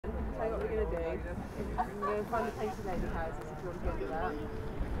can go and find the painted lady houses if you want to go to that. You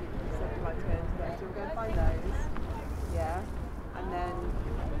said you'd like to go into those. So we'll go and find those. Yeah. And then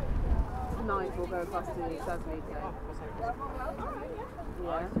tonight we'll go across to the Saz meeting.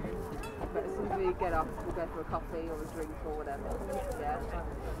 Yeah. But as soon as we get off, we'll go for a coffee or a drink or whatever. Yeah.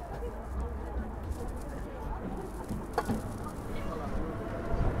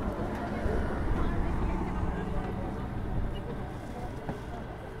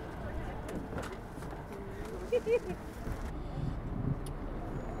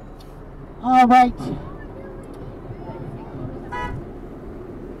 All right.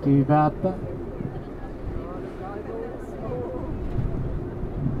 Do that.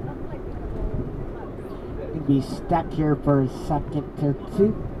 Be stuck here for a second or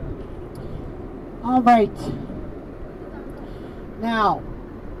two. All right. Now,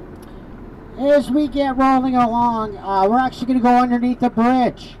 as we get rolling along, we're actually going to go underneath the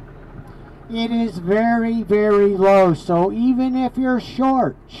bridge. It is very, very low, so even if you're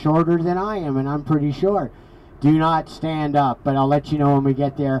shorter than I am, and I'm pretty short, do not stand up, but I'll let you know when we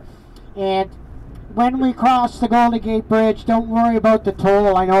get there. And when we cross the Golden Gate Bridge, don't worry about the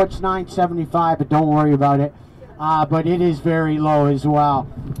toll. I know it's $9.75, but don't worry about it. But it is very low as well,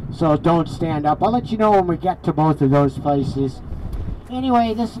 so don't stand up. I'll let you know when we get to both of those places.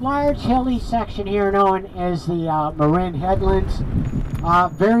 Anyway, this large hilly section here known as the Marin Headlands,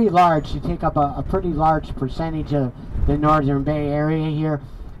 very large. They take up a pretty large percentage of the Northern Bay area here.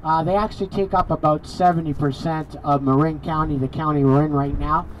 They actually take up about 70% of Marin County, the county we're in right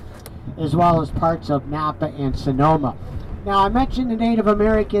now, as well as parts of Napa and Sonoma. Now, I mentioned the Native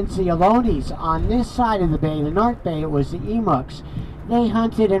Americans, the Ohlone. On this side of the bay, the North Bay, it was the Emuks. They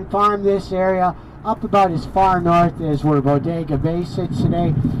hunted and farmed this area up about as far north as where Bodega Bay sits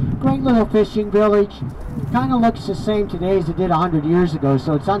today. Great little fishing village. Kind of looks the same today as it did 100 years ago,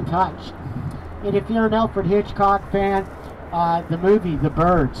 so it's untouched. And if you're an Alfred Hitchcock fan, the movie The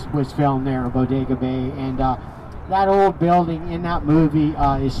Birds was filmed there in Bodega Bay, and that old building in that movie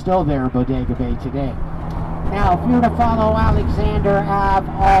is still there in Bodega Bay today. Now, if you were to follow Alexander Ave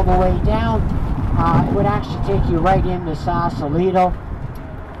all the way down, it would actually take you right into Sausalito.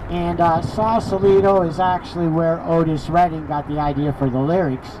 And Sausalito is actually where Otis Redding got the idea for the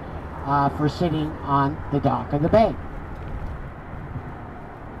lyrics for sitting on the dock of the bay.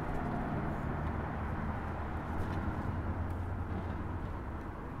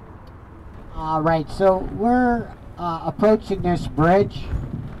 Alright, so we're approaching this bridge.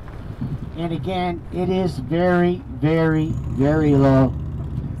 And again, it is very, very, very low.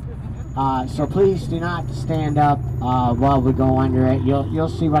 So please do not stand up while we go under it. You'll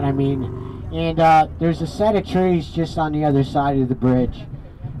see what I mean. And there's a set of trees just on the other side of the bridge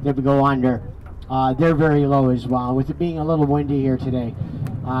that we go under. They're very low as well. With it being a little windy here today,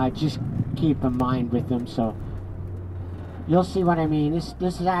 just keep in mind with them. So you'll see what I mean.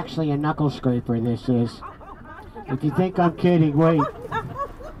 This is actually a knuckle scraper. This is. If you think I'm kidding, wait.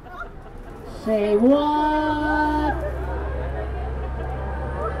 Say what?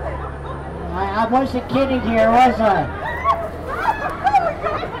 I wasn't kidding here, was I?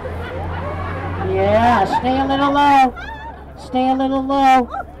 Yeah, stay a little low. Stay a little low.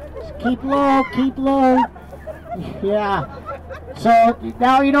 Keep low, keep low. Yeah. So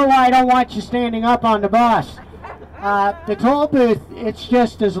now you know why I don't want you standing up on the bus. The toll booth, it's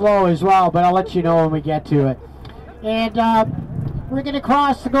just as low as well, but I'll let you know when we get to it. And we're going to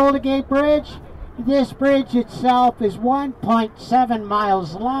cross the Golden Gate Bridge. This bridge itself is 1.7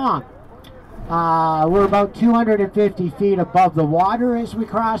 miles long. We're about 250 feet above the water as we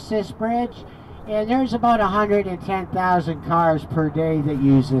cross this bridge. And there's about 110,000 cars per day that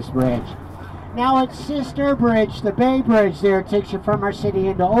use this bridge. Now its sister bridge, the Bay Bridge there, it takes you from our city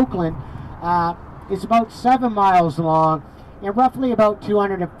into Oakland, is about 7 miles long. And roughly about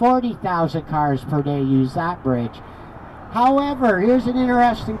 240,000 cars per day use that bridge. However, here's an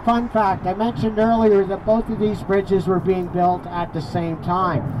interesting fun fact. I mentioned earlier that both of these bridges were being built at the same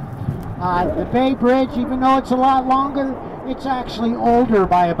time. The Bay Bridge, even though it's a lot longer, it's actually older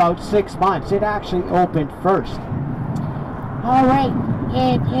by about 6 months. It actually opened first. All right,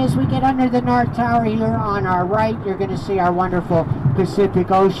 and as we get under the North Tower here on our right, you're going to see our wonderful Pacific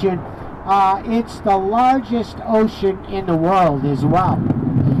Ocean. It's the largest ocean in the world as well.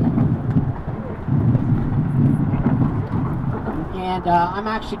 And I'm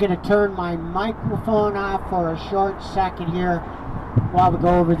actually going to turn my microphone off for a short second here while we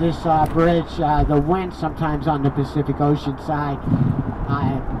go over this bridge. The wind sometimes on the Pacific Ocean side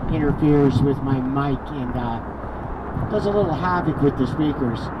interferes with my mic and does a little havoc with the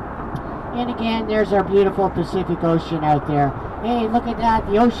speakers. And again, there's our beautiful Pacific Ocean out there. Hey, look at that.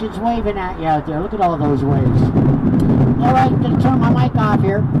 The ocean's waving at you out there. Look at all those waves. All right, I'm going to turn my mic off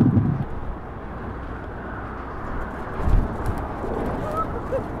here.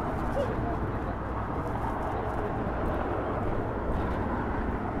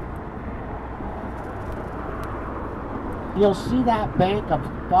 You'll see that bank of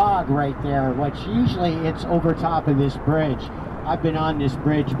fog right there, which usually it's over top of this bridge. I've been on this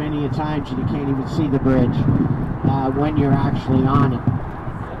bridge many a times and you can't even see the bridge when you're actually on it.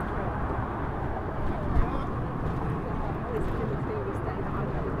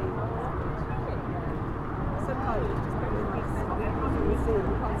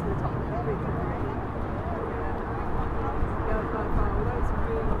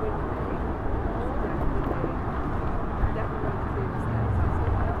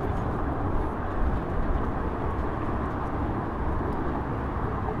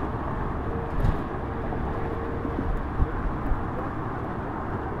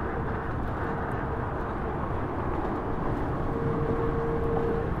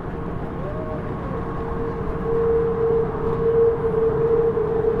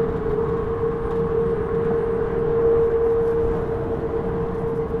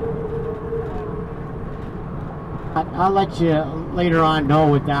 I'll let you later on know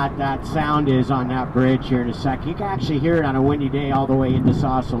what that sound is on that bridge here in a sec. You can actually hear it on a windy day all the way into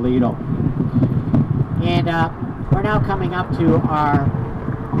Sausalito. And we're now coming up to our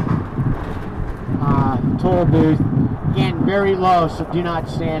toll booth. Again, very low, so do not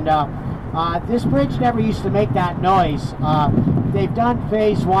stand up. This bridge never used to make that noise. They've done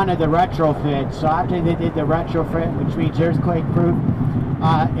phase 1 of the retrofit, so after they did the retrofit, which means earthquake proof,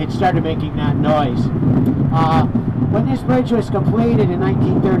 it started making that noise. When this bridge was completed in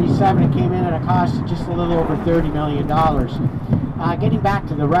 1937, it came in at a cost of just a little over $30 million. Getting back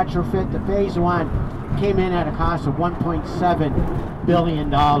to the retrofit, the phase 1 came in at a cost of $1.7 billion.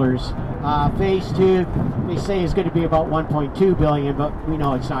 Phase 2, they say is going to be about $1.2 billion, but we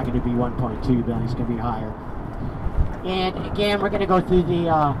know it's not going to be $1.2 billion, it's going to be higher. And again, we're going to go through the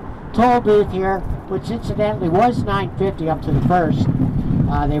toll booth here, which incidentally was $9.50 up to the first.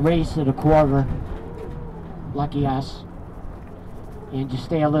 They raised it a quarter. Lucky us. And just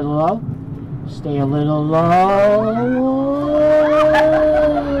stay a little low. Stay a little low.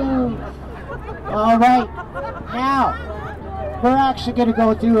 All right. Now, we're actually going to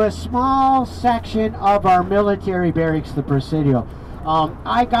go through a small section of our military barracks, the Presidio.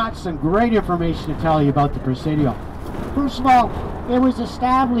 I got some great information to tell you about the Presidio. First of all, it was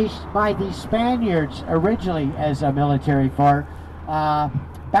established by the Spaniards originally as a military fort.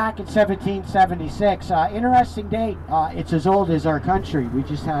 Back in 1776. Interesting date. It's as old as our country. We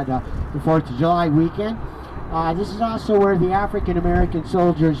just had the 4th of July weekend. This is also where the African American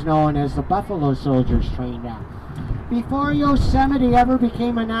soldiers known as the Buffalo Soldiers trained at. Before Yosemite ever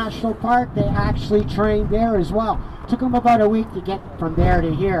became a national park, they actually trained there as well. It took them about a week to get from there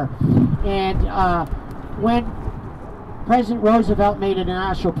to here. And when President Roosevelt made it a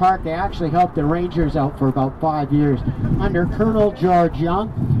national park, they actually helped the Rangers out for about 5 years under Colonel George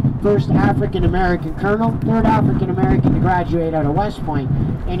Young, first African-American colonel, third African-American to graduate out of West Point.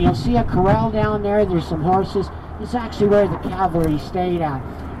 And you'll see a corral down there. There's some horses. It's actually where the cavalry stayed at.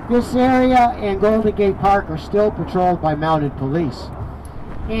 This area and Golden Gate Park are still patrolled by mounted police.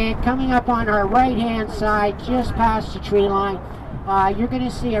 And coming up on our right-hand side, just past the tree line, you're going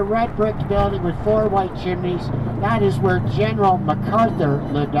to see a red brick building with 4 white chimneys. That is where General MacArthur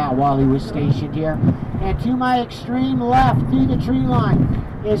lived out while he was stationed here. And to my extreme left, through the tree line,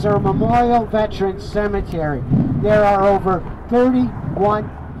 is our Memorial Veterans Cemetery. There are over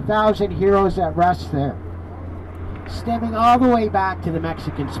 31,000 heroes at rest there, stemming all the way back to the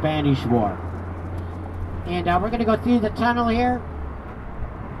Mexican-Spanish War. And we're going to go through the tunnel here.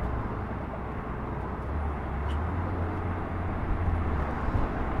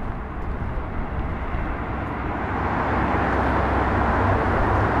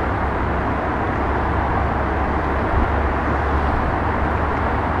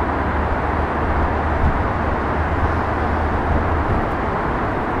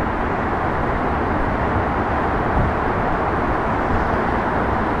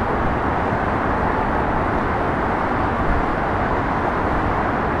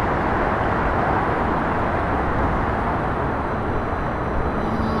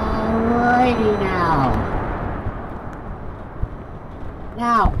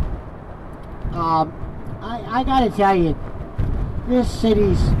 I gotta tell you, this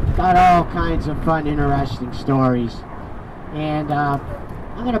city's got all kinds of fun, interesting stories, and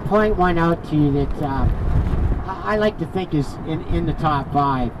I'm gonna point one out to you that I like to think is in the top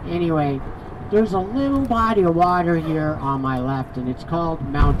 5. Anyway, there's a little body of water here on my left, and it's called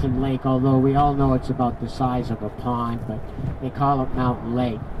Mountain Lake, although we all know it's about the size of a pond, but they call it Mountain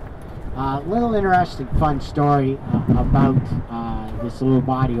Lake. Little interesting fun story about this little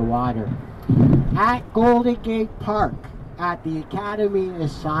body of water. At Golden Gate Park, at the Academy of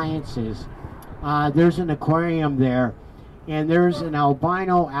Sciences, there's an aquarium there, and there's an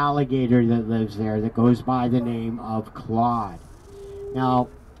albino alligator that lives there that goes by the name of Claude. Now,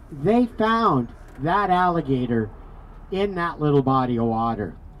 they found that alligator in that little body of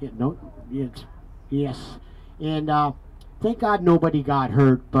water. Yes. And thank God nobody got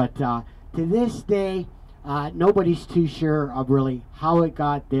hurt, but to this day, nobody's too sure of really how it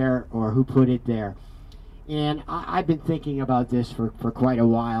got there or who put it there. And I've been thinking about this for quite a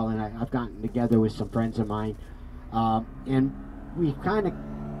while, and I've gotten together with some friends of mine, and we've kind of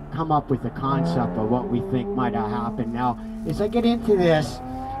come up with a concept of what we think might have happened. Now, as I get into this,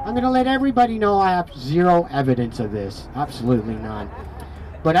 I'm going to let everybody know I have zero evidence of this, absolutely none.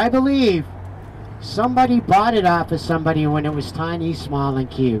 But I believe somebody bought it off of somebody when it was tiny, small, and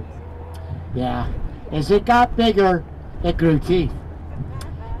cute. Yeah, as it got bigger, it grew teeth.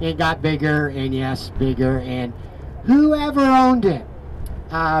 It got bigger, and yes, bigger, and whoever owned it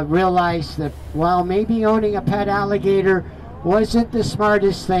realized that, well, maybe owning a pet alligator wasn't the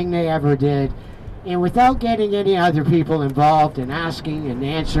smartest thing they ever did. And without getting any other people involved and asking and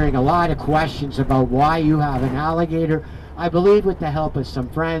answering a lot of questions about why you have an alligator, I believe with the help of some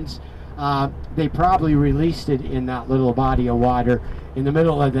friends, they probably released it in that little body of water in the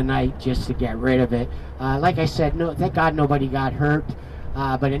middle of the night just to get rid of it. Like I said, no, thank God nobody got hurt,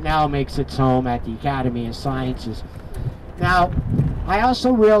 but it now makes its home at the Academy of Sciences. Now, I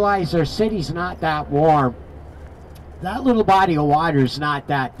also realize our city's not that warm. That little body of water is not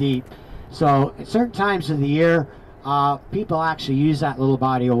that deep. So at certain times of the year, people actually use that little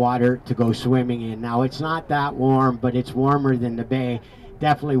body of water to go swimming in. Now, it's not that warm, but it's warmer than the bay,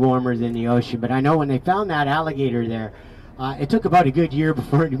 definitely warmer than the ocean. But I know when they found that alligator there, it took about a good year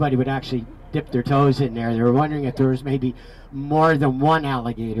before anybody would actually dip their toes in there. They were wondering if there was maybe more than one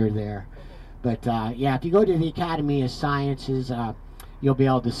alligator there. But yeah, if you go to the Academy of Sciences, you'll be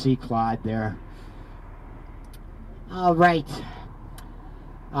able to see Claude there. All right.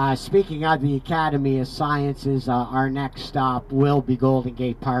 Speaking of the Academy of Sciences, our next stop will be Golden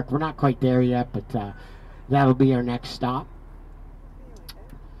Gate Park. We're not quite there yet, but that'll be our next stop.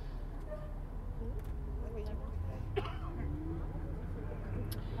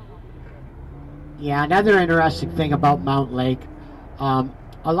 Yeah, another interesting thing about Mountain Lake,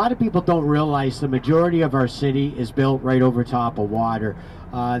 a lot of people don't realize the majority of our city is built right over top of water.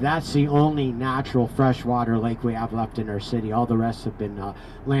 That's the only natural freshwater lake we have left in our city. All the rest have been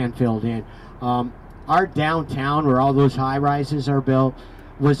landfilled in. Our downtown, where all those high-rises are built,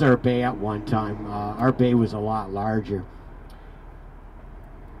 was our bay at one time. Our bay was a lot larger.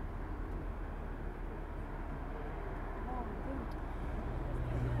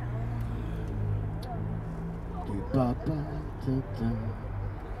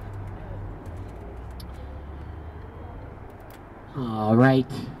 All right.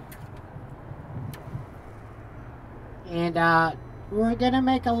 And we're going to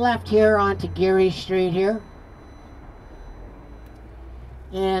make a left here onto Geary Street here.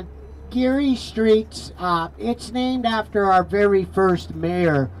 And Geary Street, it's named after our very first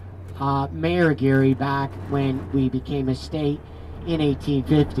mayor, Mayor Geary, back when we became a state in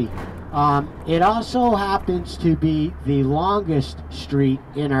 1850. It also happens to be the longest street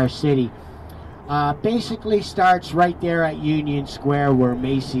in our city. Basically starts right there at Union Square where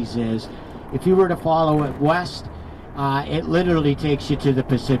Macy's is. If you were to follow it west, it literally takes you to the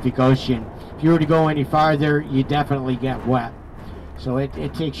Pacific Ocean. If you were to go any farther, you definitely get wet. So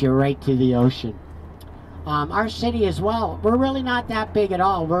it takes you right to the ocean. Our city as well, we're really not that big at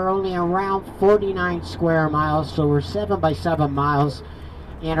all. We're only around 49 square miles, so we're 7 by 7 miles.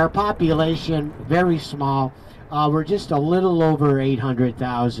 And our population, very small. We're just a little over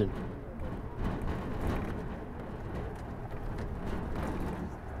 800,000.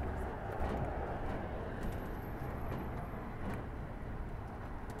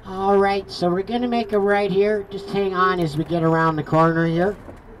 All right, so we're going to make a right here. Just hang on as we get around the corner here.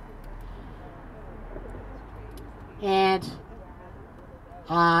 And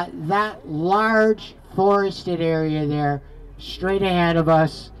that large forested area there, straight ahead of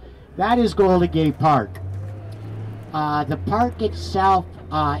us, that is Golden Gate Park. The park itself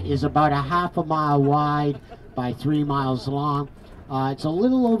is about a half a mile wide by 3 miles long. It's a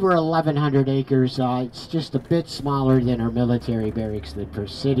little over 1,100 acres. It's just a bit smaller than our military barracks, the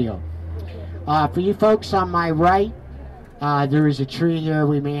Presidio. For you folks on my right, there is a tree here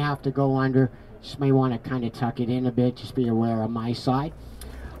we may have to go under. Just may want to kind of tuck it in a bit. Just be aware on my side.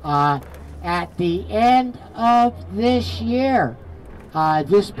 At the end of this year,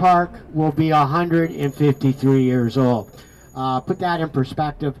 this park will be 153 years old. Put that in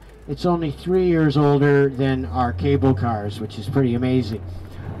perspective, it's only 3 years older than our cable cars, which is pretty amazing.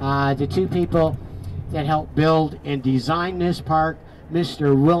 The two people that helped build and design this park,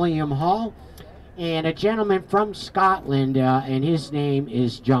 Mr. William Hall, and a gentleman from Scotland, and his name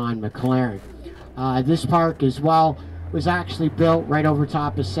is John McLaren. This park as well was actually built right over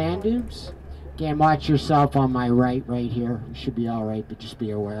top of sand dunes. Again, watch yourself on my right here. You should be all right, but just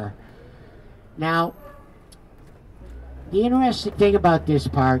be aware. Now, the interesting thing about this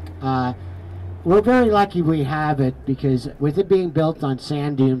park, we're very lucky we have it, because with it being built on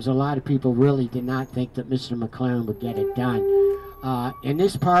sand dunes, a lot of people really did not think that Mr. McLaren would get it done. In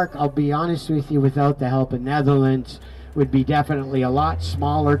this park, I'll be honest with you, without the help of Netherlands, would be definitely a lot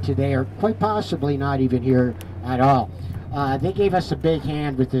smaller today, or quite possibly not even here at all. They gave us a big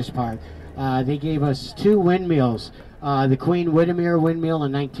hand with this park. They gave us 2 windmills, the Queen Whittemere windmill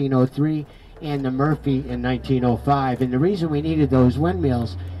in 1903 and the Murphy in 1905. And the reason we needed those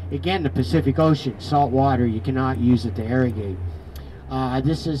windmills, again, the Pacific Ocean, salt water, you cannot use it to irrigate.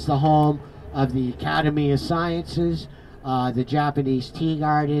 This is the home of the Academy of Sciences, the Japanese Tea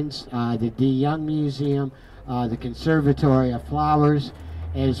Gardens, the D. Young Museum, the Conservatory of Flowers,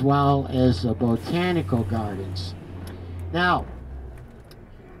 as well as the Botanical Gardens. Now,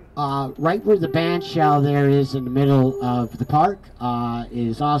 right where the band shell there is in the middle of the park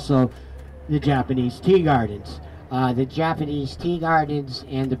is also the Japanese Tea Gardens. The Japanese Tea Gardens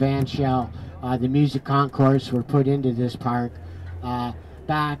and the band shell, the music concourse, were put into this park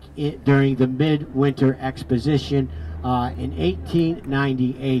back during the Midwinter Exposition in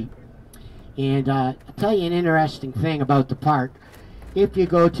 1898. And I'll tell you an interesting thing about the park. If you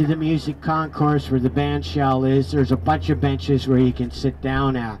go to the music concourse where the band shell is, there's a bunch of benches where you can sit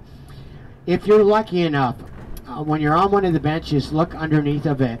down at. If you're lucky enough, when you're on one of the benches, look underneath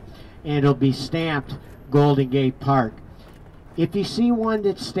of it, and it'll be stamped Golden Gate Park. If you see one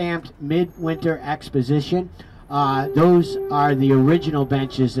that's stamped Midwinter Exposition, those are the original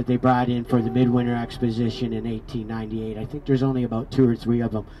benches that they brought in for the Midwinter Exposition in 1898. I think there's only about 2 or 3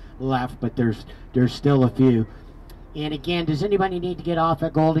 of them left, but there's still a few. And again, does anybody need to get off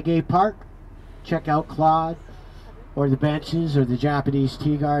at Golden Gate Park? Check out Claude, or the benches, or the Japanese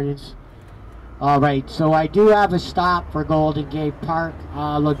Tea Gardens. All right, so I do have a stop for Golden Gate Park,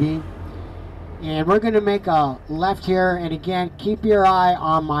 Labine. And we're going to make a left here, and again, keep your eye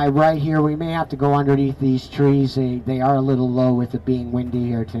on my right here. We may have to go underneath these trees. They are a little low with it being windy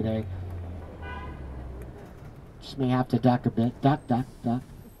here today. Just may have to duck a bit. Duck, duck, duck.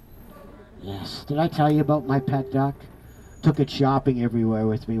 Yes, did I tell you about my pet duck? Took it shopping everywhere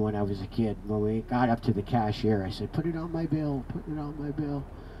with me when I was a kid. When we got up to the cashier, I said, put it on my bill, put it on my bill.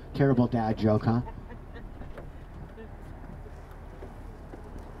 Terrible dad joke, huh?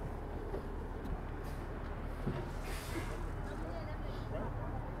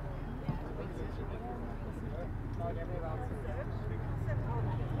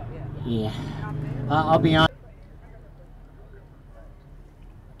 Yeah, I'll be on.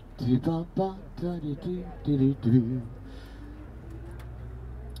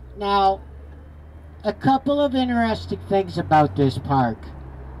 Now, a couple of interesting things about this park.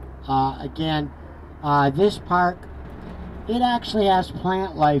 Again, this park, it actually has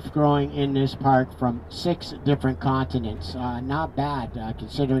plant life growing in this park from 6 different continents. Not bad,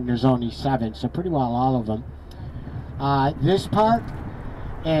 considering there's only 7, so pretty well all of them. This park,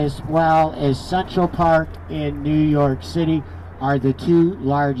 as well as Central Park in New York City, are the 2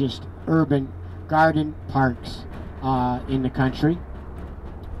 largest urban garden parks in the country.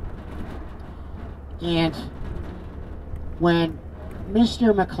 And when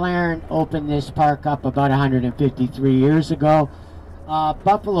Mr. McLaren opened this park up about 153 years ago,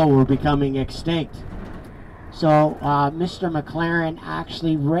 buffalo were becoming extinct. So Mr. McLaren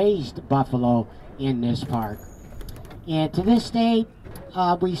actually raised buffalo in this park. And to this day,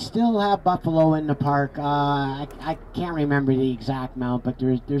 we still have buffalo in the park. I can't remember the exact amount, but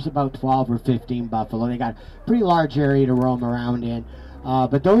there's about 12 or 15 buffalo. They got a pretty large area to roam around in.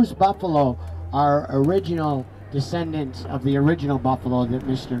 But those buffalo are original descendants of the original buffalo that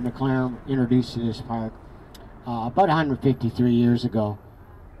Mr. McLaren introduced to this park about 153 years ago.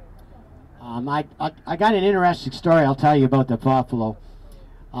 I got an interesting story I'll tell you about the buffalo.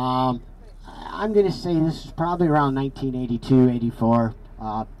 I'm going to say this is probably around 1982, 84.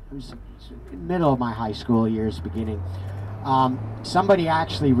 It was middle of my high school years beginning. Somebody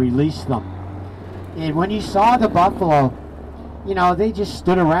actually released them And when you saw the buffalo, you know, they just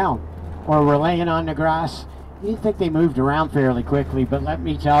stood around or were laying on the grass. You'd think they moved around fairly quickly, but let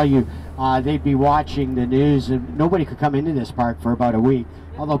me tell you, they'd be watching the news, and nobody could come into this park for about a week,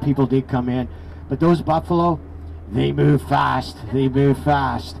 although people did come in. But those buffalo, they move fast. They move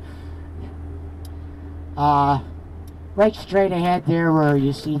fast. Right straight ahead there where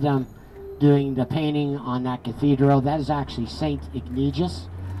you see them doing the painting on that cathedral, that is actually St. Ignatius.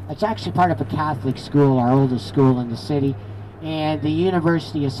 It's actually part of a Catholic school, our oldest school in the city. And the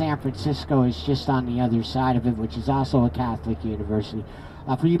University of San Francisco is just on the other side of it, which is also a Catholic university.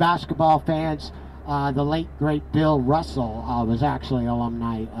 For you basketball fans, the late, great Bill Russell was actually an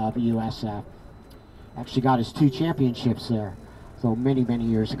alumni of USF. Actually got his 2 championships there, so many, many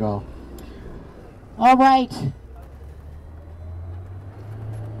years ago. All right.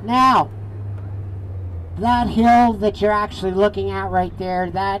 Now, that hill that you're actually looking at right there,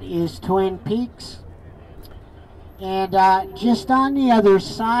 that is Twin Peaks. And just on the other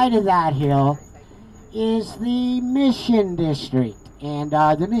side of that hill is the Mission District. And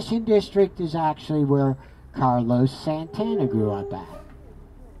the Mission District is actually where Carlos Santana grew up at.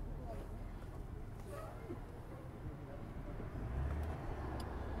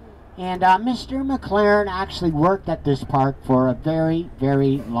 And Mr. McLaren actually worked at this park for a very,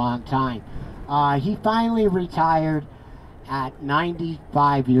 very long time. He finally retired at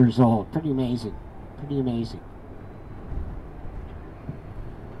 95 years old. Pretty amazing. Pretty amazing.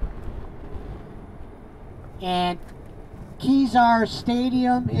 And Kezar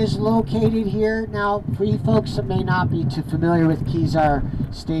Stadium is located here. Now, for you folks that may not be too familiar with Kezar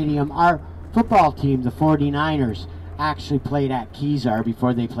Stadium, our football team, the 49ers, actually played at Kezar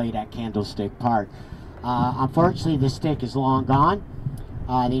before they played at Candlestick Park. Unfortunately, the stick is long gone.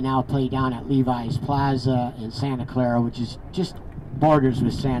 They now play down at Levi's Plaza in Santa Clara, which is just borders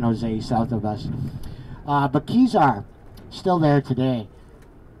with San Jose, south of us. But Kezar, still there today.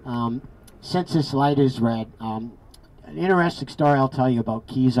 Since this light is red, an interesting story I'll tell you about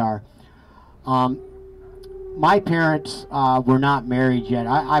Kezar. My parents were not married yet.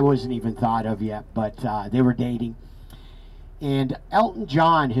 I wasn't even thought of yet, but they were dating. And Elton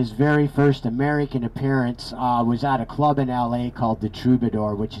John, his very first American appearance, was at a club in LA called the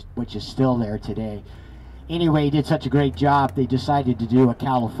Troubadour, which is still there today. Anyway, he did such a great job, they decided to do a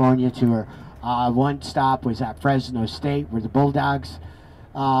California tour. One stop was at Fresno State, where the Bulldogs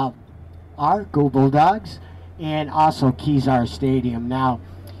are, go Bulldogs, and also Kezar Stadium. Now,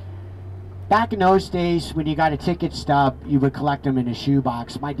 back in those days, when you got a ticket stub, you would collect them in a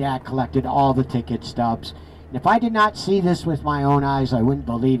shoebox. My dad collected all the ticket stubs. And if I did not see this with my own eyes, I wouldn't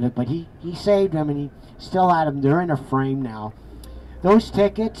believe it, but he saved them, and he still had them. They're in a frame now. Those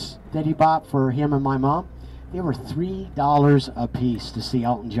tickets that he bought for him and my mom, they were $3 a piece to see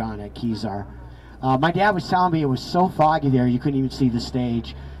Elton John at Kezar. My dad was telling me it was so foggy there you couldn't even see the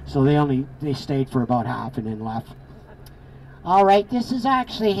stage, so they stayed for about half and then left. All right, this is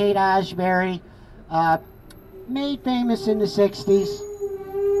actually Haight Ashbury, made famous in the 60s.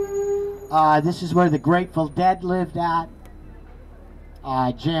 This is where the Grateful Dead lived at.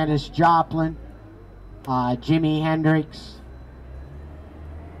 Janis Joplin, Jimi Hendrix,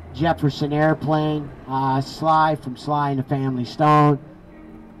 Jefferson Airplane, Sly from Sly and the Family Stone,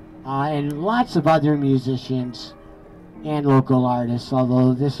 and lots of other musicians and local artists,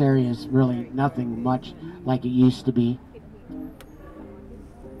 although this area is really nothing much like it used to be.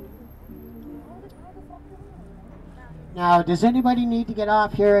 Now, does anybody need to get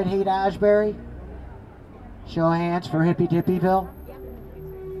off here at Haight Ashbury? Show of hands for Hippy Dippyville.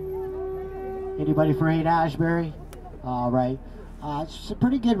 Anybody for Haight Ashbury? All right. Some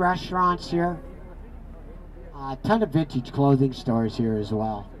pretty good restaurants here. A ton of vintage clothing stores here as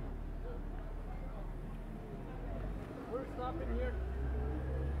well.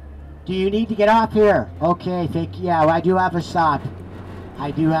 Do you need to get off here? Okay, thank you. Yeah, I do have a stop.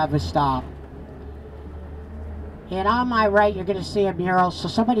 I do have a stop. And on my right, you're going to see a mural. So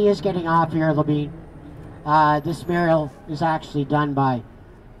somebody is getting off here. It'll be, this mural is actually done by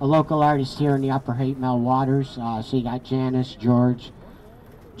a local artist here in the Upper Haight Waters. So you got Janice, George,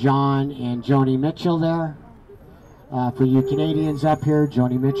 John, and Joni Mitchell there. For you Canadians up here,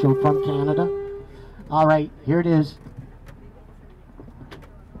 Joni Mitchell from Canada. All right, here it is.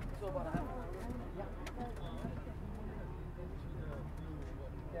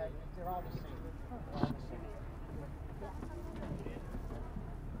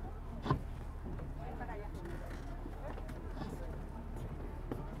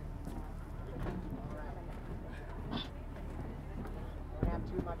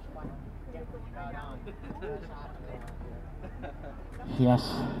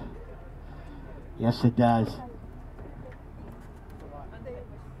 Yes. Yes, it does.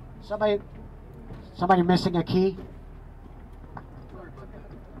 Somebody missing a key?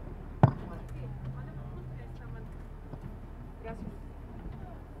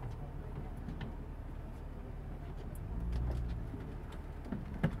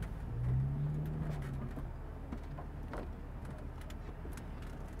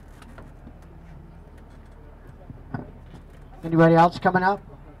 Anybody else coming up?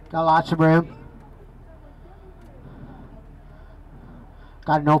 Got lots of room.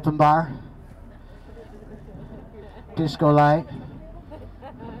 Got an open bar. Disco light.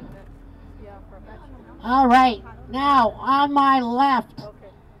 All right, now on my left,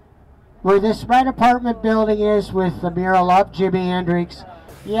 where this red apartment building is with the mural up, Jimi Hendrix.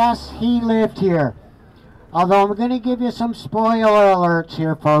 Yes, he lived here. Although I'm going to give you some spoiler alerts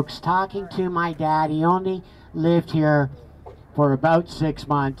here, folks. Talking to my dad, he only lived here for about 6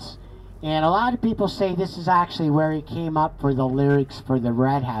 months. And a lot of people say this is actually where he came up for the lyrics for the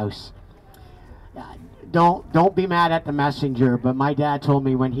Red House. Don't be mad at the messenger, but my dad told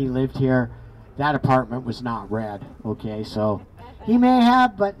me when he lived here, that apartment was not red. Okay, so he may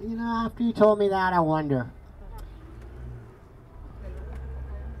have, but you know, after he told me that, I wonder.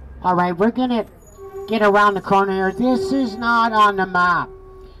 All right, we're gonna get around the corner here. This is not on the map.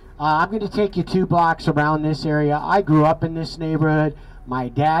 I'm going to take you 2 blocks around this area. I grew up in this neighborhood. My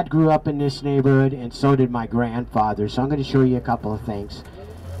dad grew up in this neighborhood, and so did my grandfather. So I'm going to show you a couple of things.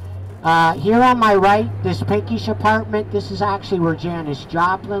 Here on my right, this pinkish apartment, this is actually where Janis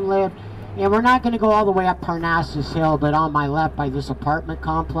Joplin lived. And we're not going to go all the way up Parnassus Hill, but on my left by this apartment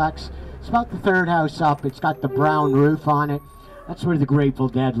complex. It's about the 3rd house up. It's got the brown roof on it. That's where the Grateful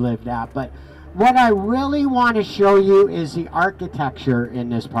Dead lived at. But what I really want to show you is the architecture in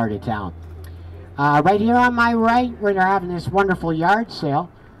this part of town. Right here on my right, where they're having this wonderful yard sale,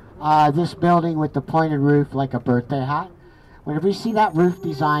 this building with the pointed roof like a birthday hat. Whenever you see that roof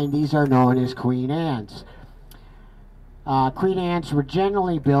design, these are known as Queen Anne's. Queen Anne's were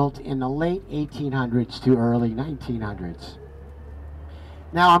generally built in the late 1800s to early 1900s.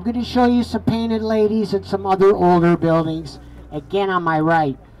 Now I'm going to show you some painted ladies and some other older buildings. Again on my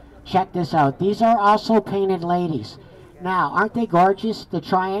right. Check this out. These are also painted ladies. Now, aren't they gorgeous? The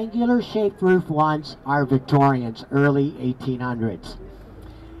triangular shaped roof ones are Victorians, early 1800s.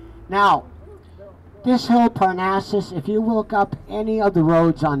 Now, this hill, Parnassus, if you look up any of the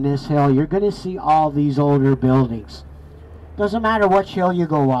roads on this hill, you're going to see all these older buildings. Doesn't matter which hill you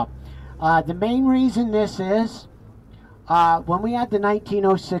go up. The main reason this is, when we had the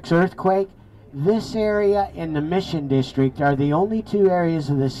 1906 earthquake, this area and the Mission District are the only 2 areas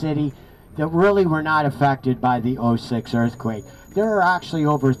of the city that really were not affected by the 06 earthquake. There are actually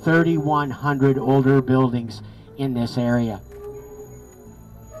over 3,100 older buildings in this area.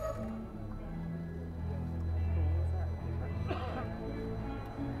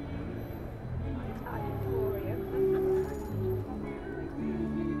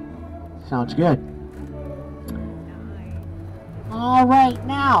 Sounds good. All right,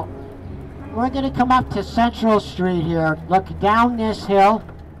 now we're going to come up to Central Street here. Look down this hill,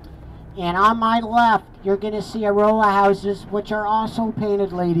 and on my left, you're going to see a row of houses, which are also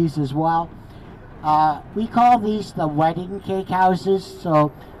painted ladies as well. We call these the wedding cake houses.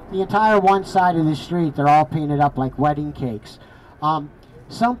 So the entire one side of the street, they're all painted up like wedding cakes.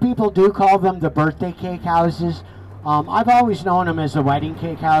 Some people do call them the birthday cake houses. I've always known them as the wedding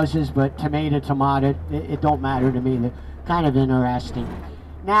cake houses, but tomato, it don't matter to me. They're kind of interesting.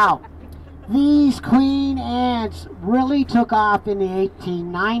 Now, these Queen Anne's really took off in the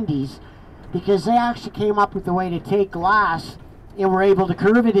 1890s because they actually came up with a way to take glass and were able to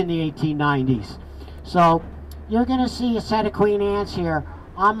curve it in the 1890s. So you're going to see a set of Queen Anne's here.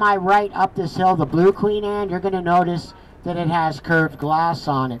 On my right up this hill, the blue Queen Anne, you're going to notice that it has curved glass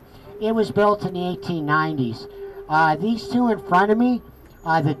on it. It was built in the 1890s. These 2 in front of me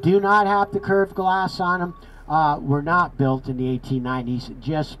that do not have the curved glass on them were not built in the 1890s,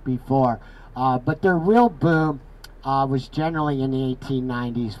 just before. But their real boom was generally in the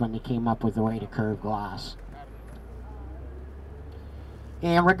 1890s when they came up with a way to curve glass.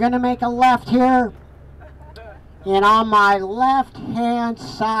 And we're going to make a left here. And on my left-hand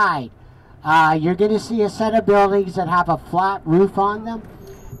side, you're going to see a set of buildings that have a flat roof on them.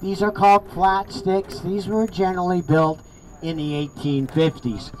 These are called flat sticks. These were generally built in the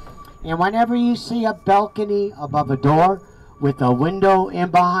 1850s. And whenever you see a balcony above a door with a window in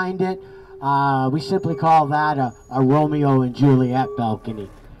behind it, we simply call that a Romeo and Juliet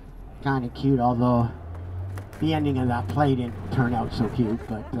balcony. Kind of cute, although the ending of that play didn't turn out so cute.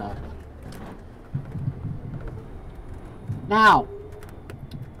 But now,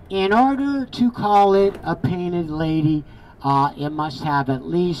 In order to call it a painted lady, it must have at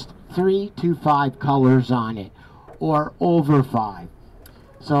least 3 to 5 colors on it, or over 5.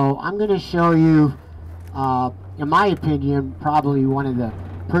 So I'm going to show you, in my opinion, probably one of the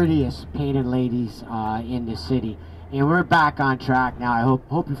prettiest painted ladies in the city. And we're back on track now. I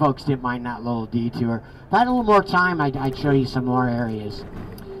hope you folks didn't mind that little detour. If I had a little more time, I'd show you some more areas.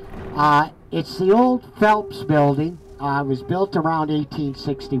 It's the old Phelps building. It was built around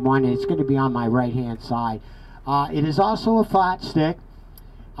 1861, and it's going to be on my right-hand side. It is also a flat stick,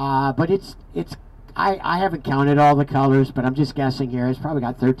 but I haven't counted all the colors, but I'm just guessing here. It's probably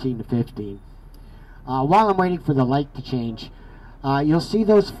got 13 to 15. While I'm waiting for the light to change, you'll see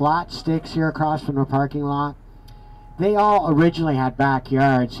those flat sticks here across from the parking lot. They all originally had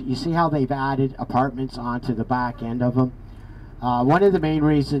backyards. You see how they've added apartments onto the back end of them? One of the main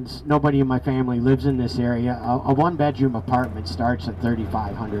reasons nobody in my family lives in this area, a one-bedroom apartment starts at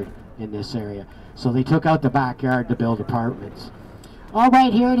 $3,500 in this area. So they took out the backyard to build apartments. All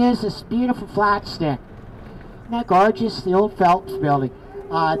right, here it is, this beautiful flat stick. Isn't that gorgeous? The old Phelps building.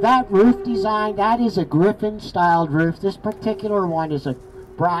 That roof design, that is a griffin-styled roof. This particular one is a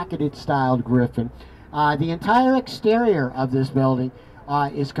bracketed-styled griffin. The entire exterior of this building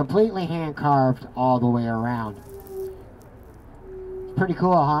is completely hand-carved all the way around. Pretty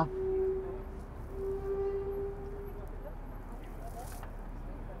cool, huh?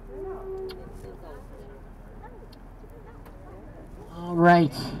 All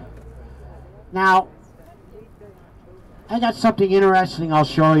right. Now, I got something interesting I'll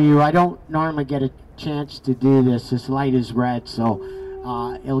show you. I don't normally get a chance to do this. This light is red, so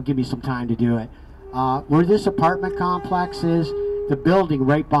it'll give me some time to do it. Where this apartment complex is, the building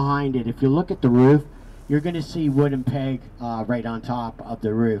right behind it, if you look at the roof, you're going to see wooden peg right on top of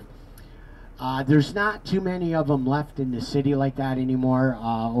the roof. There's not too many of them left in the city like that anymore.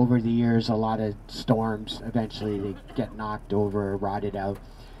 Over the years, a lot of storms, eventually they get knocked over or rotted out.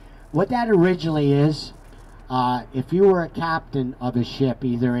 What that originally is, if you were a captain of a ship,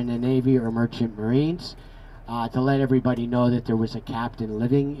 either in the Navy or Merchant Marines, to let everybody know that there was a captain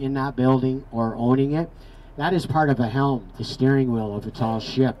living in that building or owning it, that is part of a helm, the steering wheel of a tall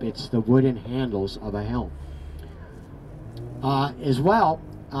ship. It's the wooden handles of a helm. As well,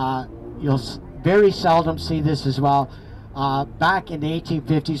 you'll very seldom see this as well. Back in the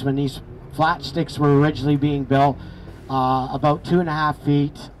 1850s, when these flat sticks were originally being built, about 2.5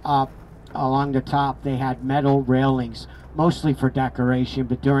 feet up along the top, they had metal railings, mostly for decoration,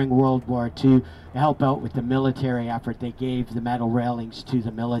 but during World War II, to help out with the military effort, they gave the metal railings to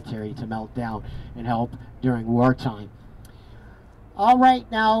the military to melt down and help during wartime. All right,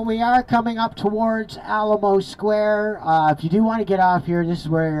 now we are coming up towards Alamo Square. If you do want to get off here, this is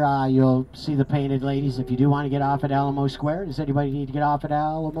where you'll see the painted ladies. If you do want to get off at Alamo Square, does anybody need to get off at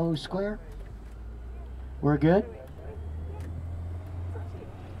Alamo Square? We're good?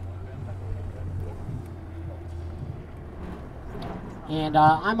 And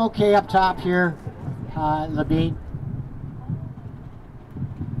I'm okay up top here, Labine.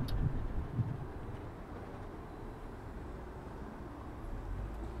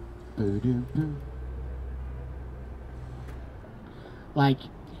 Like,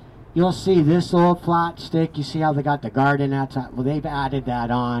 you'll see this old flat stick. You see how they got the garden outside? Well, they've added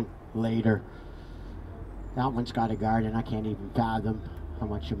that on later. That one's got a garden. I can't even fathom how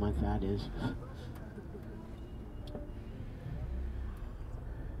much a month that is.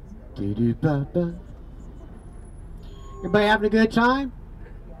 Everybody having a good time?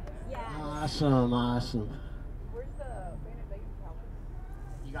 Yeah. Awesome, awesome. Where's the painted lady house?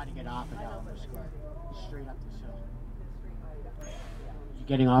 You got to get off at Alamo Square. Straight up this hill. You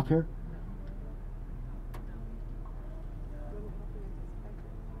getting off here?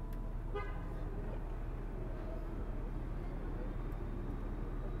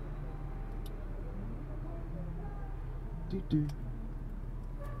 Do-do.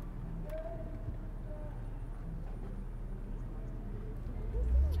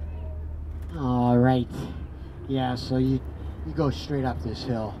 All right, yeah, so you go straight up this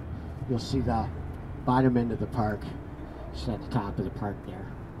hill. You'll see the bottom end of the park. Just at the top of the park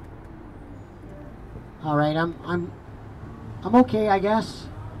there. All right, I'm okay, I guess.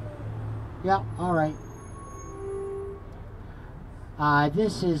 Yeah, all right.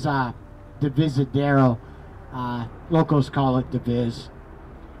 This is Divisadero. Locals call it Divis.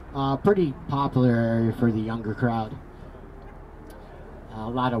 Pretty popular area for the younger crowd. A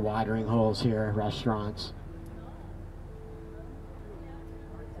lot of watering holes here, restaurants.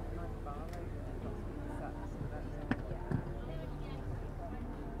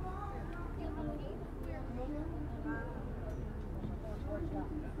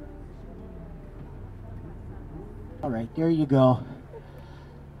 All right, there you go.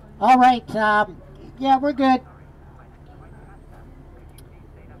 All right, yeah, we're good.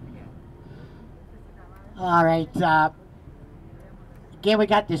 All right, again, we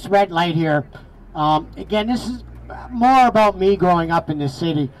got this red light here. Again, this is more about me growing up in the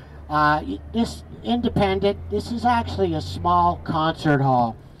city. This independent, this is actually a small concert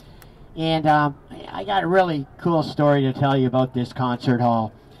hall. And I got a really cool story to tell you about this concert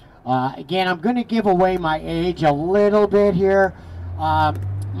hall. Again, I'm going to give away my age a little bit here.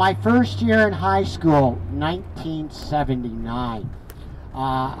 My first year in high school, 1979.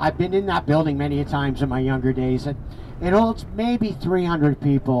 I've been in that building many times in my younger days. It holds maybe 300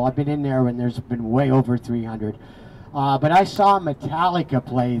 people. I've been in there when there's been way over 300. But I saw Metallica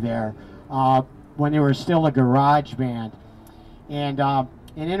play there when they were still a garage band. And an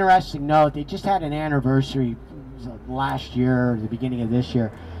interesting note, they just had an anniversary last year or the beginning of this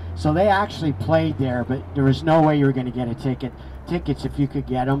year. So they actually played there, but there was no way you were going to get a ticket. Tickets, if you could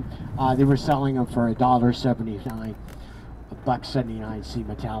get them, they were selling them for $1.79, $1.79. See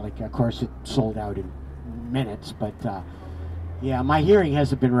Metallica. Of course, it sold out in minutes, but yeah, my hearing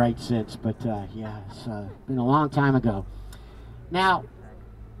hasn't been right since. But yeah, it's been a long time ago. Now,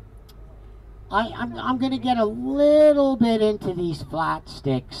 I'm going to get a little bit into these flat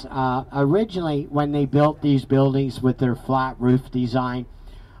sticks. Originally, when they built these buildings with their flat roof design,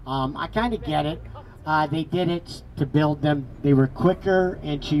 I kind of get it. They did it to build them. They were quicker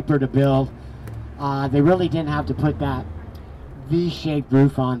and cheaper to build. They really didn't have to put that V-shaped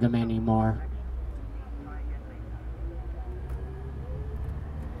roof on them anymore.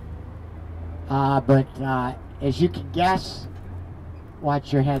 But as you can guess,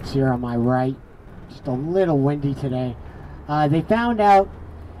 watch your heads here on my right. Just a little windy today. They found out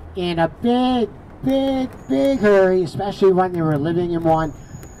in a big hurry, especially when they were living in one,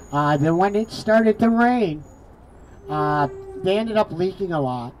 that when it started to rain, they ended up leaking a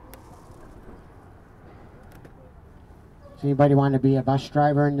lot. Does anybody want to be a bus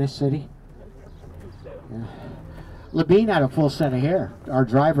driver in this city? Yeah. Labine had a full set of hair. Our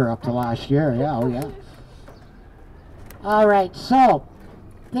driver up to last year. Yeah, oh yeah. All right, so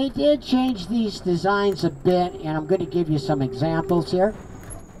they did change these designs a bit, and I'm going to give you some examples here.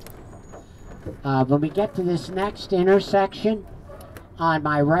 When we get to this next intersection on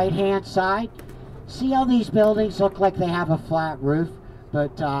my right-hand side, see how these buildings look like they have a flat roof,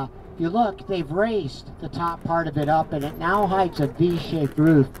 but if you look, they've raised the top part of it up, and it now hides a V-shaped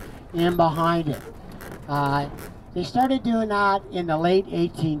roof in behind it. They started doing that in the late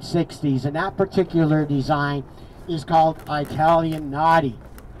 1860s, and that particular design is called Italian Naughty.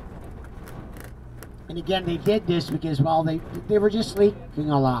 And again, they did this because, well, they were just leaking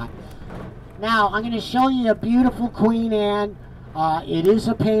a lot. Now, I'm going to show you a beautiful Queen Anne. It is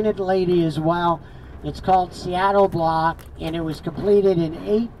a painted lady as well. It's called Seattle Block, and it was completed in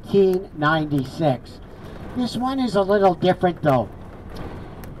 1896. This one is a little different, though.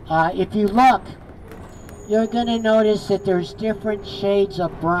 If you look, you're going to notice that there's different shades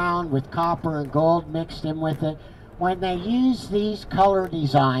of brown with copper and gold mixed in with it. When they use these color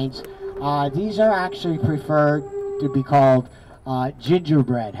designs, these are actually preferred to be called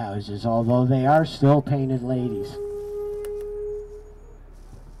gingerbread houses, although they are still painted ladies.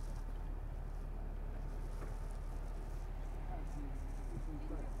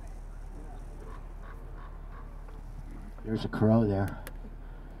 There's a crow there.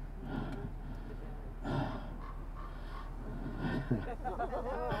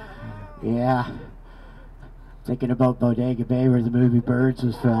 Yeah. Thinking about Bodega Bay where the movie Birds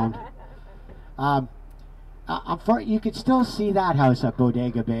was filmed. You could still see that house at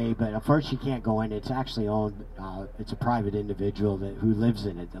Bodega Bay, but unfortunately you can't go in. It's actually owned, it's a private individual who lives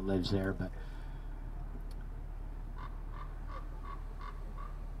in it that lives there. But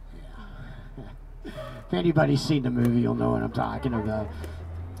yeah. If anybody's seen the movie, you'll know what I'm talking about.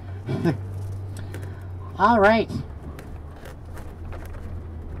 All right.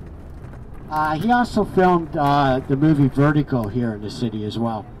 He also filmed the movie Vertigo here in the city as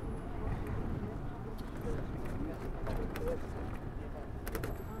well.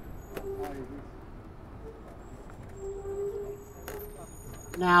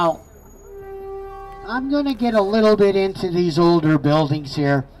 Now, I'm going to get a little bit into these older buildings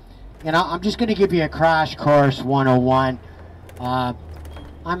here. And I'm just going to give you a crash course 101. I'm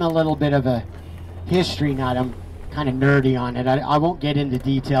a little bit of a history nut. I'm kind of nerdy on it. I won't get into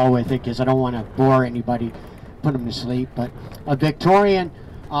detail with it because I don't want to bore anybody, put them to sleep. But a Victorian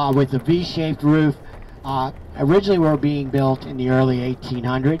with a V-shaped roof originally were being built in the early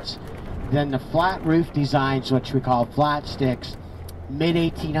 1800s. Then the flat roof designs, which we call flat sticks, mid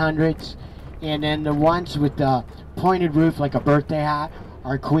 1800s, and then the ones with the pointed roof like a birthday hat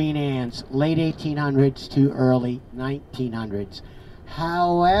are Queen Anne's, late 1800s to early 1900s.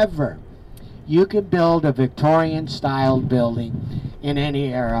 However, you can build a Victorian-styled building in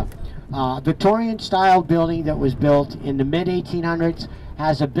any era. Victorian-style building that was built in the mid-1800s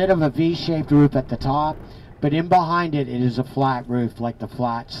has a bit of a V-shaped roof at the top, but in behind it, it is a flat roof like the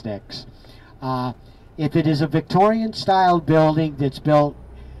flat sticks. If it is a Victorian-style building that's built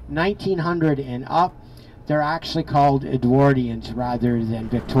 1900 and up, they're actually called Edwardians rather than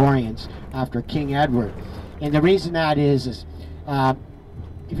Victorians after King Edward. And the reason that is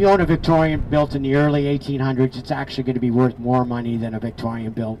if you own a Victorian built in the early 1800s, it's actually going to be worth more money than a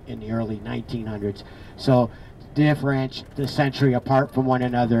Victorian built in the early 1900s. So differentiate the century apart from one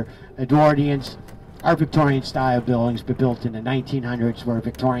another. Edwardians are Victorian style buildings but built in the 1900s, where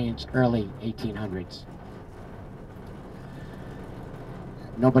Victorians early 1800s.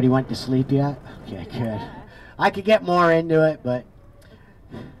 Nobody went to sleep yet? Okay, good. I could get more into it, but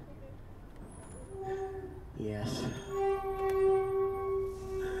yes.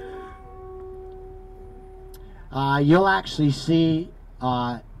 You'll actually see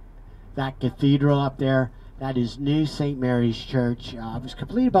that cathedral up there. That is New St. Mary's Church. It was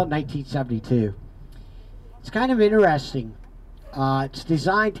completed about 1972. It's kind of interesting. It's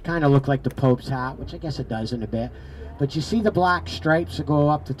designed to kind of look like the Pope's hat, which I guess it does in a bit. But you see the black stripes that go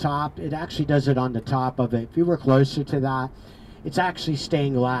up the top? It actually does it on the top of it. If you were closer to that, it's actually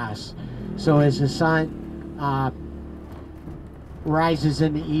stained glass. So as the sun rises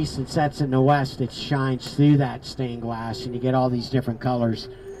in the east and sets in the west, it shines through that stained glass, and you get all these different colors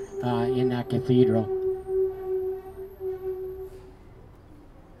in that cathedral.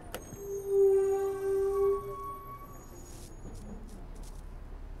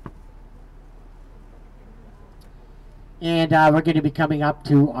 And we're going to be coming up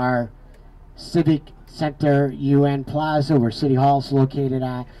to our Civic Center UN Plaza, where City Hall's located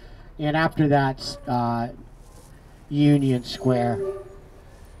at. And after that's Union Square. I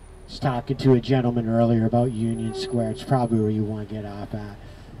was talking to a gentleman earlier about Union Square. It's probably where you want to get off at.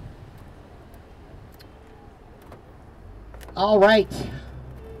 All right.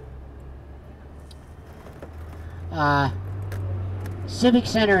 Civic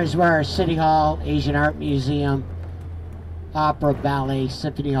Center is where our City Hall, Asian Art Museum, Opera, Ballet,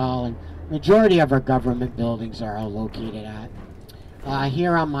 Symphony Hall, and majority of our government buildings are all located at.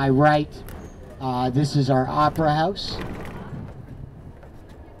 Here on my right, this is our Opera House.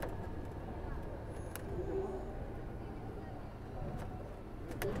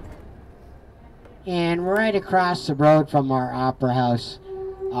 And right across the road from our Opera House,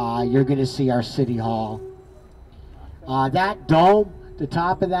 you're going to see our City Hall. That dome, the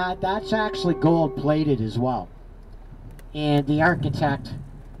top of that, that's actually gold plated as well. And the architect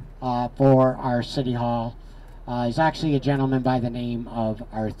for our City Hall is actually a gentleman by the name of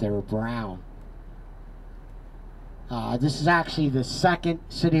Arthur Brown. This is actually the second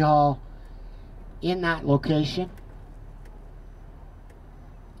City Hall in that location.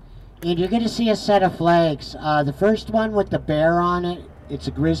 And you're going to see a set of flags. The first one with the bear on it, it's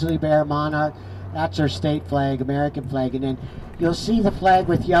a grizzly bear monarch. That's our state flag, American flag. And then you'll see the flag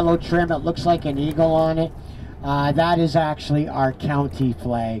with yellow trim. It looks like an eagle on it. That is actually our county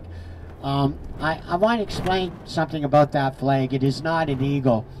flag. I want to explain something about that flag. It is not an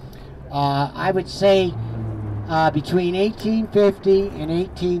eagle. I would say between 1850 and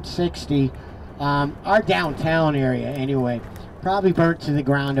 1860, our downtown area anyway, probably burnt to the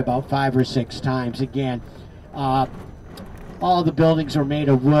ground about 5 or 6 times. Again, all the buildings are made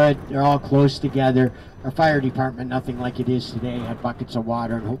of wood. They're all close together. Our fire department, nothing like it is today, had buckets of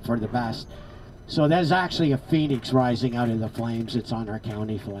water and hope for the best. So there's actually a phoenix rising out of the flames. It's on our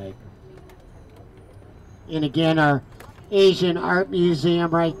county flag. And again, our Asian Art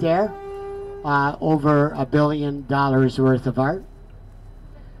Museum right there. Over $1 billion worth of art.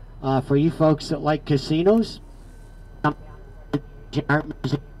 For you folks that like casinos, Art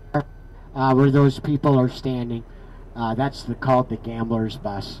Museum, where those people are standing. That's called the Gambler's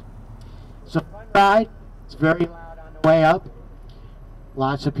Bus. So ride, it's very loud on the way up.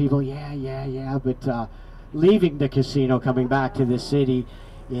 Lots of people, yeah, but leaving the casino, coming back to the city,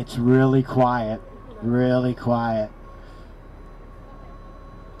 it's really quiet, really quiet.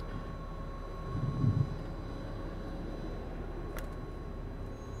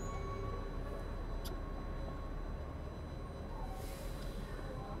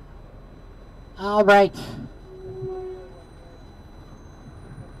 All right.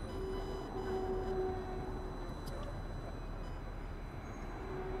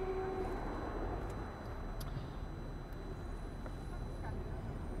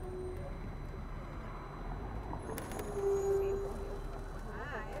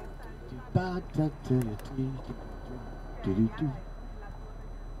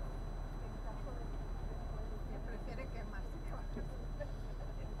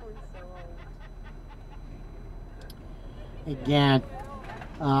 Again,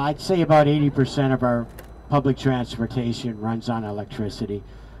 I'd say about 80% of our public transportation runs on electricity.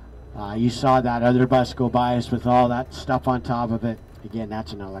 You saw that other bus go by us with all that stuff on top of it. Again,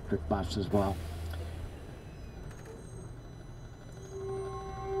 that's an electric bus as well.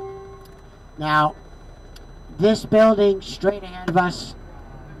 Now, this building straight ahead of us.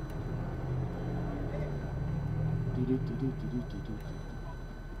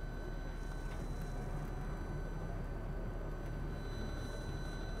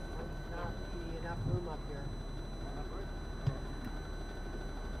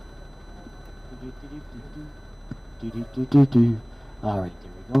 All right,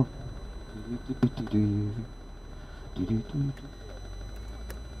 there we go.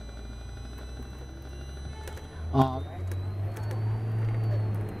 All right.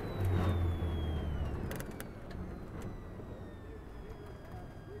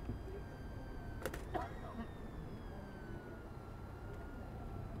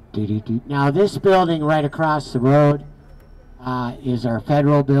 Now this building right across the road is our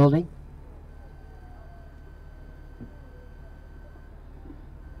federal building.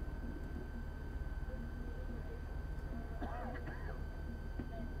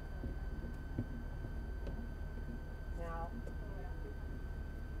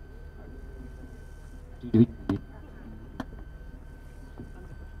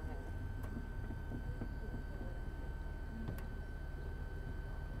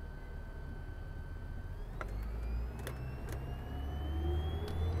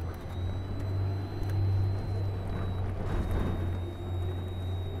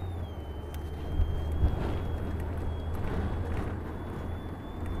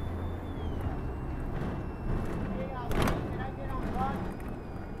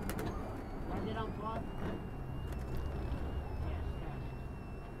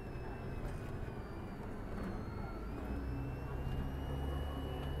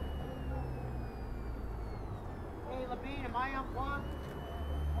 Am I unplugged?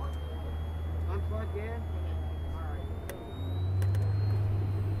 Unplugged in? All right.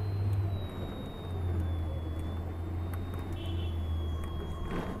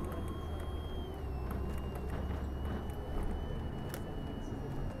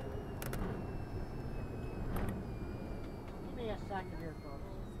 Give me a second here, folks.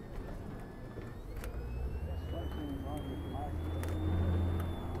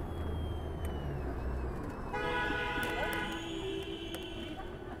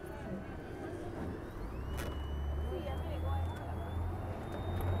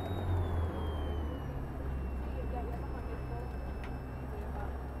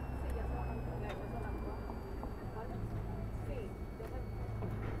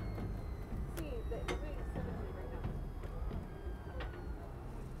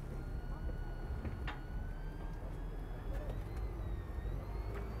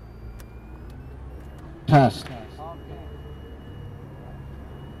 Test.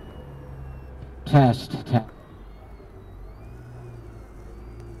 Test. Test.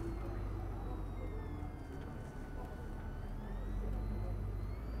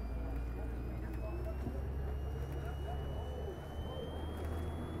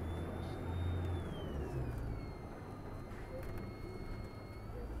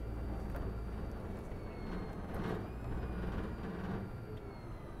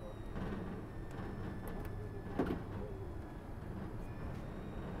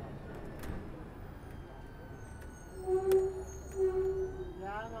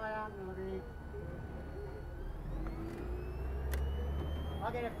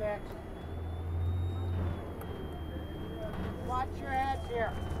 I'll get it fixed. Watch your heads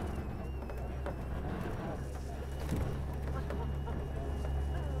here.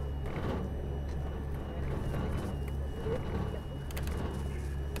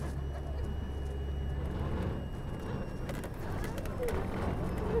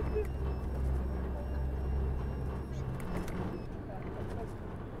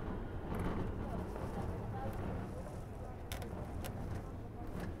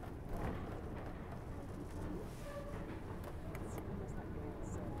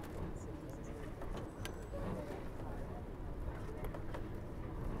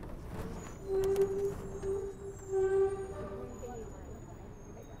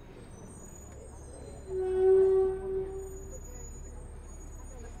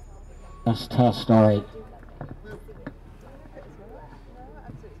 Test, all right.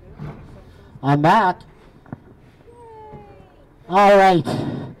 I'm back. All right.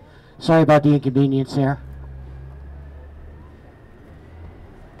 Sorry about the inconvenience there.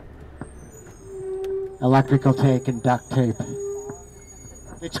 Electrical tape and duct tape.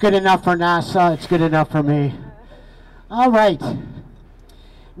 It's good enough for NASA, it's good enough for me. All right.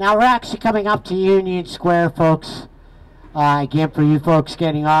 Now we're actually coming up to Union Square, folks. Again, for you folks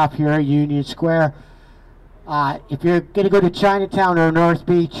getting off here at Union Square, if you're going to go to Chinatown or North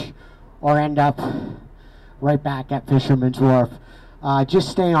Beach or end up right back at Fisherman's Wharf, just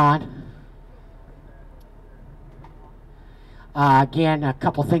stay on. Again, a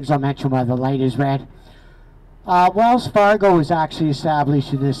couple things I'll mention while the light is red. Wells Fargo was actually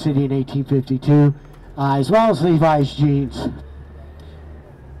established in this city in 1852, as well as Levi's jeans.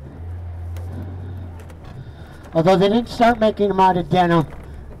 Although they didn't start making them out of denim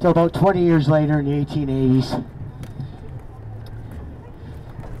until about 20 years later in the 1880s.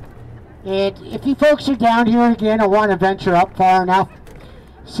 And if you folks are down here again or want to venture up far enough,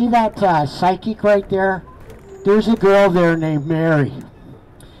 see that psychic right there? There's a girl there named Mary.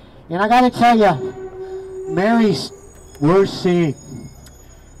 And I got to tell you, Mary's worth seeing.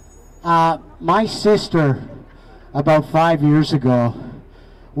 My sister, about 5 years ago,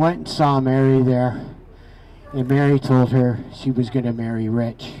 went and saw Mary there. And Mary told her she was going to marry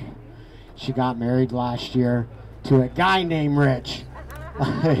Rich. She got married last year to a guy named Rich.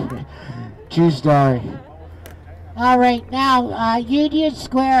 True story. All right, now Union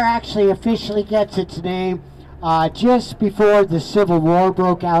Square actually officially gets its name just before the Civil War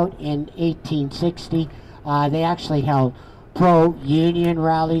broke out in 1860. They actually held pro-Union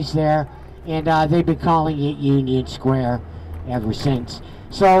rallies there, and they've been calling it Union Square ever since.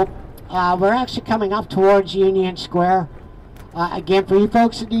 So we're actually coming up towards Union Square. Again, for you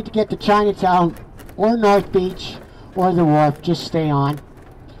folks that need to get to Chinatown or North Beach or the Wharf, just stay on.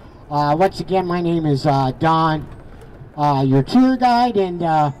 Once again, my name is Don, your tour guide, and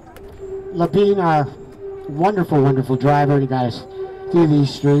Labine, our wonderful, wonderful driver to guide us through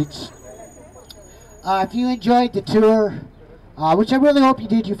these streets. If you enjoyed the tour, which I really hope you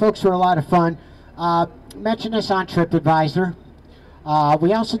did, you folks were a lot of fun, mention us on TripAdvisor.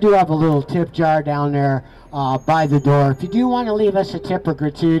 We also do have a little tip jar down there by the door. If you do want to leave us a tip or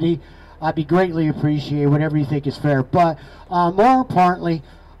gratuity, I'd be greatly appreciated, whatever you think is fair. But more importantly,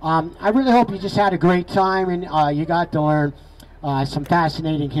 I really hope you just had a great time and you got to learn some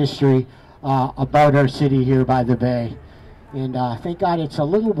fascinating history about our city here by the bay. And thank God it's a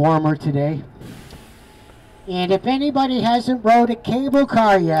little warmer today. And if anybody hasn't rode a cable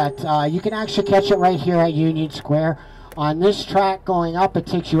car yet, you can actually catch it right here at Union Square. On this track going up, it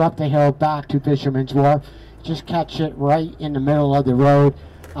takes you up the hill back to Fisherman's Wharf. Just catch it right in the middle of the road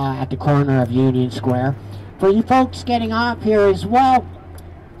at the corner of Union Square. For you folks getting off here as well,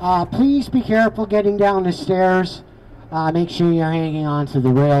 please be careful getting down the stairs. Make sure you're hanging on to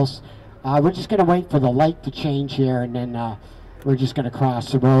the rails. We're just going to wait for the light to change here, and then we're just going to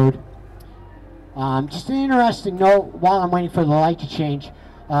cross the road. Just an interesting note, while I'm waiting for the light to change,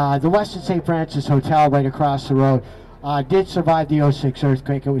 the Westin St. Francis Hotel right across the road did survive the 06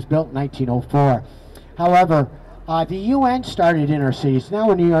 earthquake. It was built in 1904. However, the UN started in our city. It's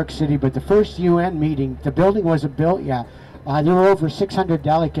now in New York City, but the first UN meeting, the building wasn't built yet. There were over 600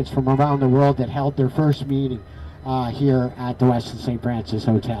 delegates from around the world that held their first meeting here at the Westin St. Francis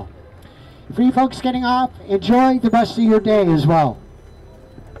Hotel. For you folks getting off, enjoy the rest of your day as well.